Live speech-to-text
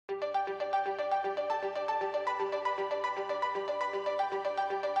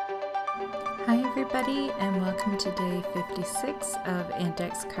Hi everybody, and welcome to day 56 of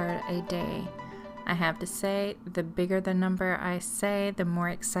Index Card a Day. I have to say, the bigger the number I say, the more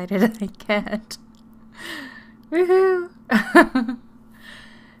excited I get. Woohoo!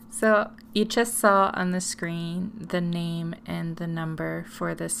 So you just saw on the screen the name and the number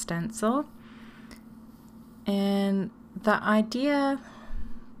for the stencil. And the idea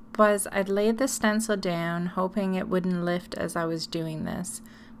was I'd laid the stencil down hoping it wouldn't lift as I was doing this.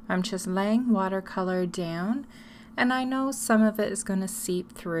 I'm just laying watercolor down, and I know some of it is going to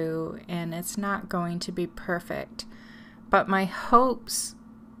seep through and it's not going to be perfect, but my hopes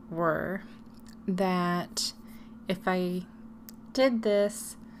were that if I did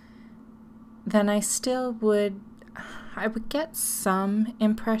this, then I would get some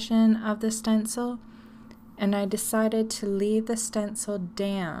impression of the stencil, and I decided to leave the stencil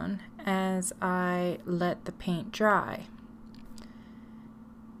down as I let the paint dry.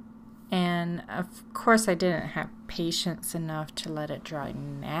 And of course I didn't have patience enough to let it dry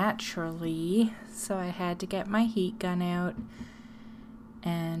naturally, so I had to get my heat gun out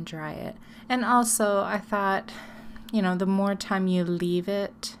and dry it. And also I thought, the more time you leave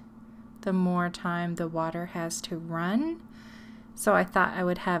it, the more time the water has to run. So I thought I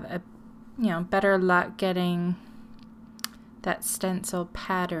would have a better luck getting that stencil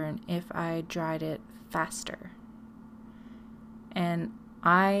pattern if I dried it faster. And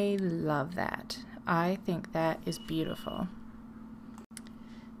I love that. I think that is beautiful.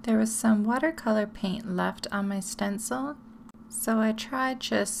 There was some watercolor paint left on my stencil, so I tried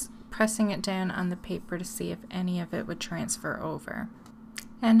just pressing it down on the paper to see if any of it would transfer over.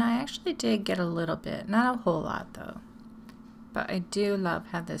 And I actually did get a little bit, not a whole lot though. But I do love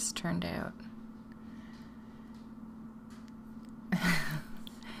how this turned out.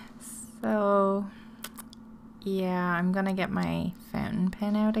 So yeah, I'm gonna get my fountain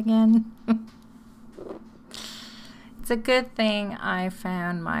pen out again. It's a good thing I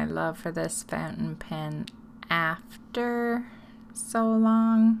found my love for this fountain pen after so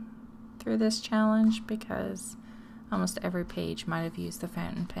long through this challenge, because almost every page might have used the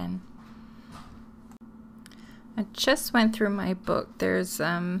fountain pen. I just went through my book. There's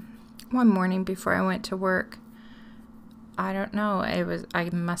one morning before I went to work, I don't know, I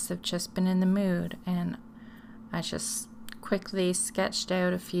must have just been in the mood, and I just quickly sketched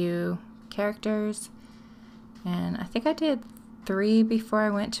out a few characters, and I think I did 3 before I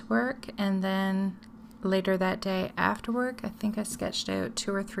went to work, and then later that day after work I think I sketched out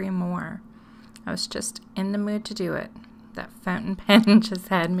 2 or 3 more. I was just in the mood to do it. That fountain pen just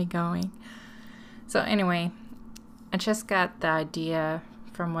had me going. So anyway, I just got the idea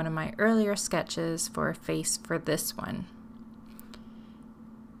from one of my earlier sketches for a face for this one.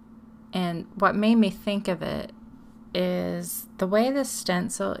 And what made me think of it is the way the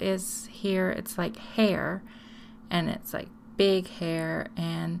stencil is here. It's like hair, and it's like big hair,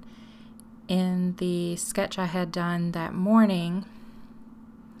 and in the sketch I had done that morning,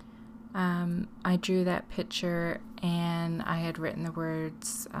 I drew that picture and I had written the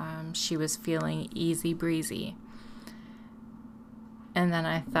words, she was feeling easy breezy. And then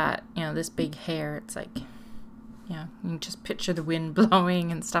I thought, this big hair, it's like, you can just picture the wind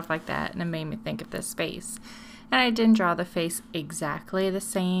blowing and stuff like that, and it made me think of this face. And I didn't draw the face exactly the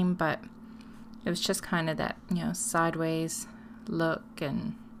same, but it was just kind of that, sideways look,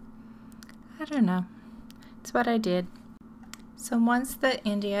 and I don't know. It's what I did. So once the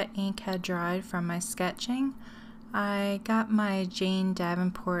India ink had dried from my sketching, I got my Jane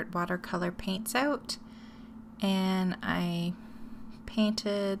Davenport watercolor paints out, and I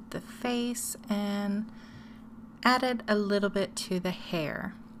painted the face and added a little bit to the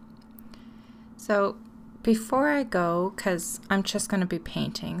hair. So before I go, because I'm just going to be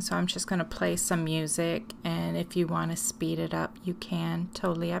painting, so I'm just going to play some music, and if you want to speed it up, you can.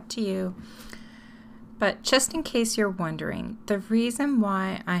 Totally up to you. But just in case you're wondering, the reason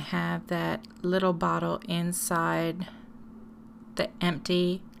why I have that little bottle inside the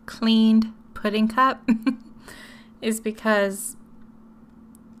empty, cleaned pudding cup is because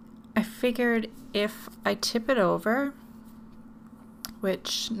I figured if I tip it over,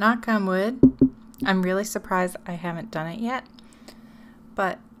 which, knock on wood, I'm really surprised I haven't done it yet,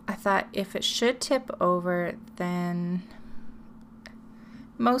 but I thought if it should tip over, then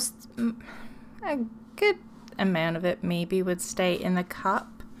a good amount of it maybe would stay in the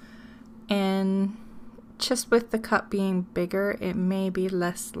cup, and just with the cup being bigger, it may be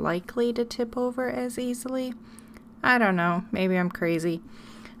less likely to tip over as easily. I don't know, maybe I'm crazy.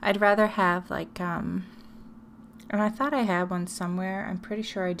 I'd rather have like, and I thought I had one somewhere, I'm pretty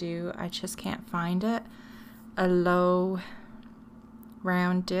sure I do, I just can't find it, a low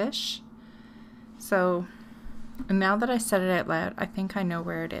round dish So now that I said it out loud, I think I know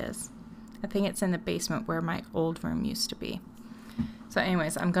where it is. I think it's in the basement where my old room used to be. So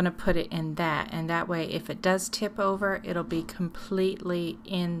anyways, I'm going to put it in that, and that way if it does tip over, it'll be completely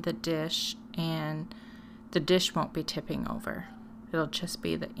in the dish and the dish won't be tipping over. It'll just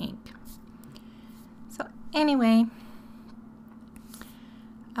be the ink. So anyway,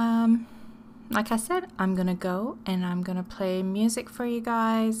 like I said, I'm going to go and I'm going to play music for you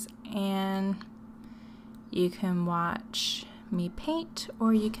guys, and you can watch me paint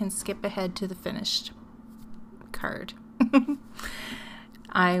or you can skip ahead to the finished card.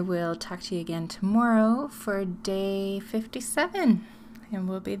 I will talk to you again tomorrow for day 57, and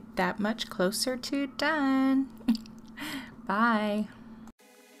we'll be that much closer to done. Bye.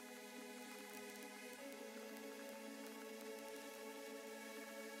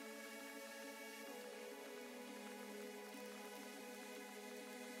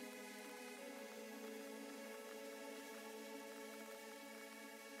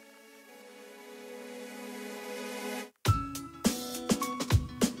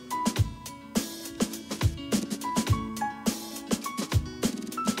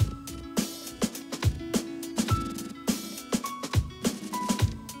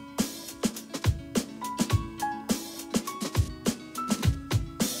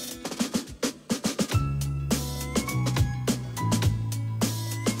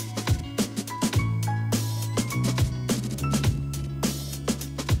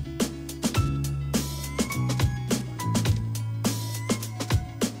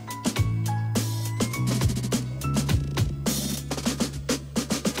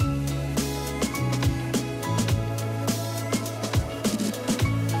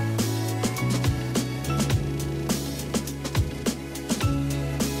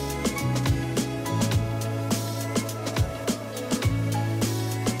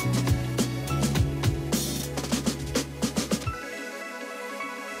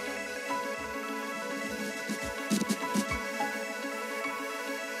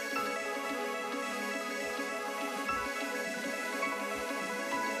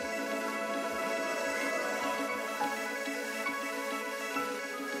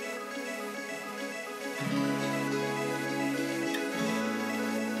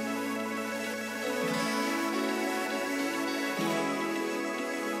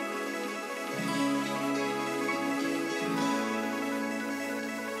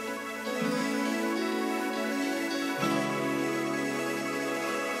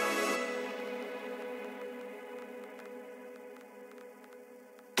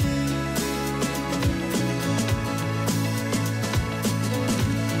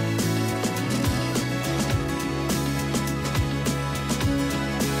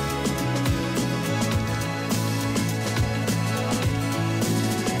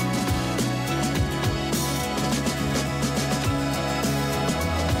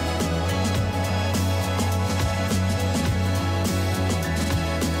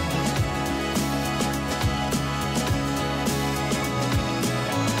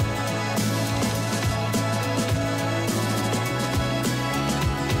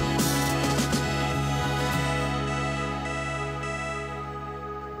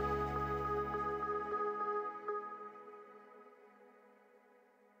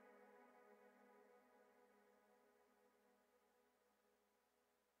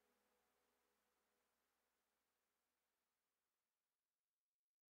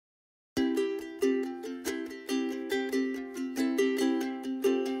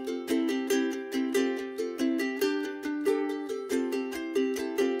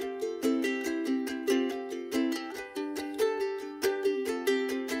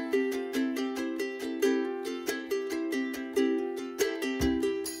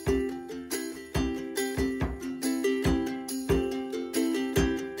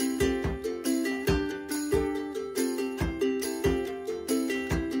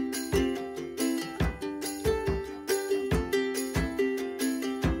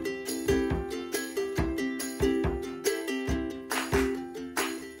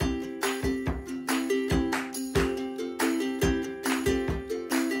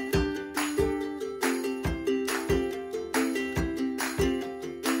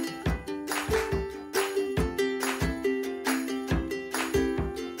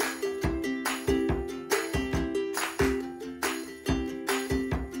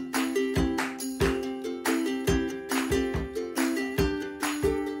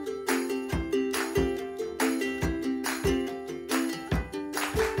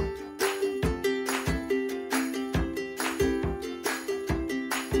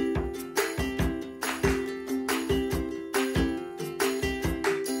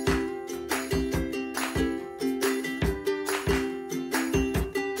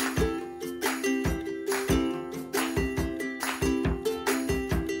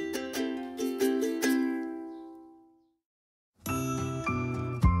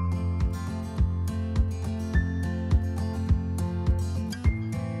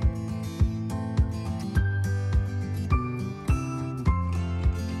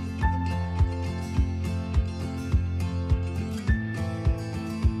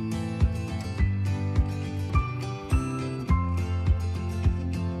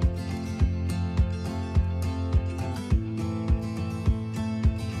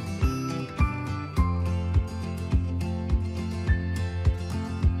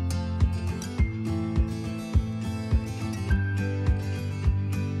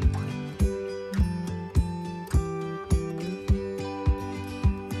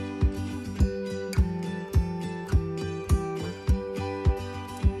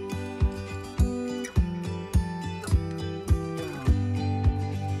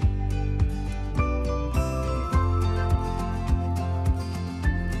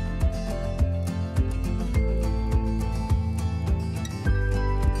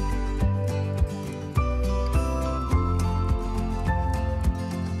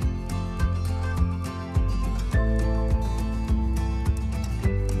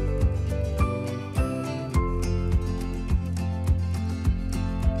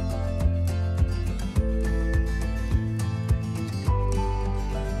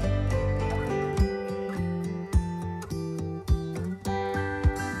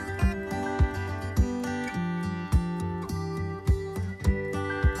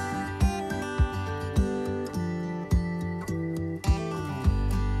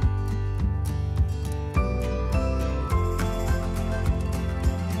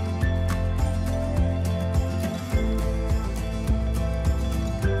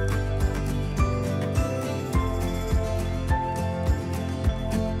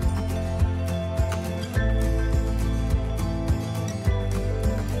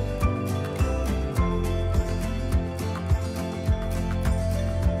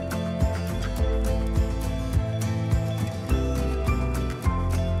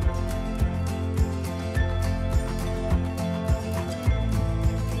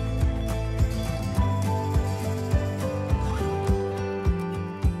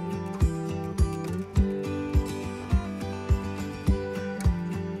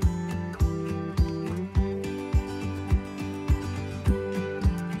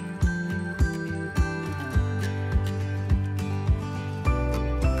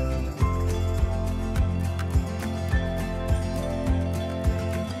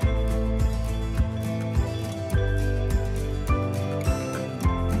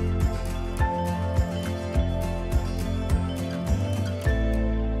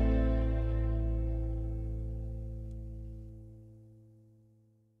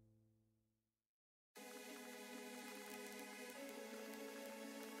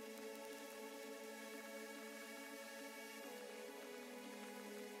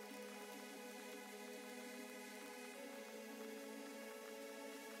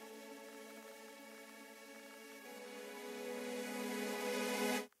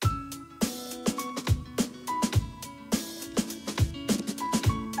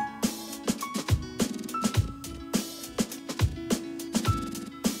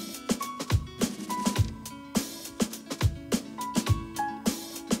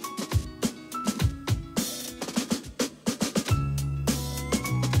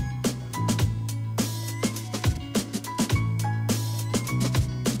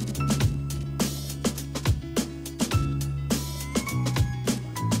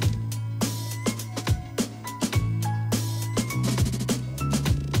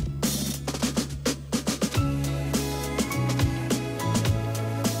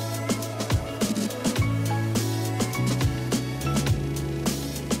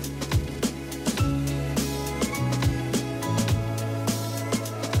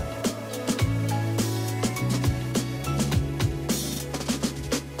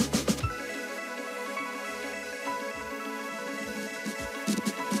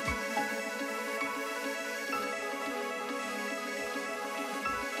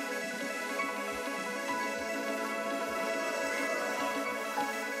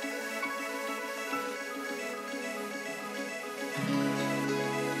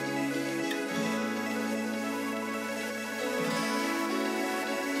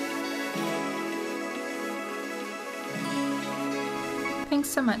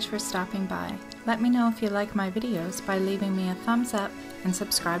 Thanks so much for stopping by. Let me know if you like my videos by leaving me a thumbs up and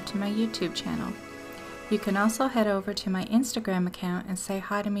subscribe to my YouTube channel. You can also head over to my Instagram account and say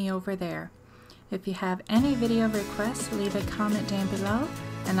hi to me over there. If you have any video requests, leave a comment down below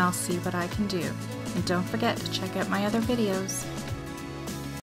and I'll see what I can do. And don't forget to check out my other videos.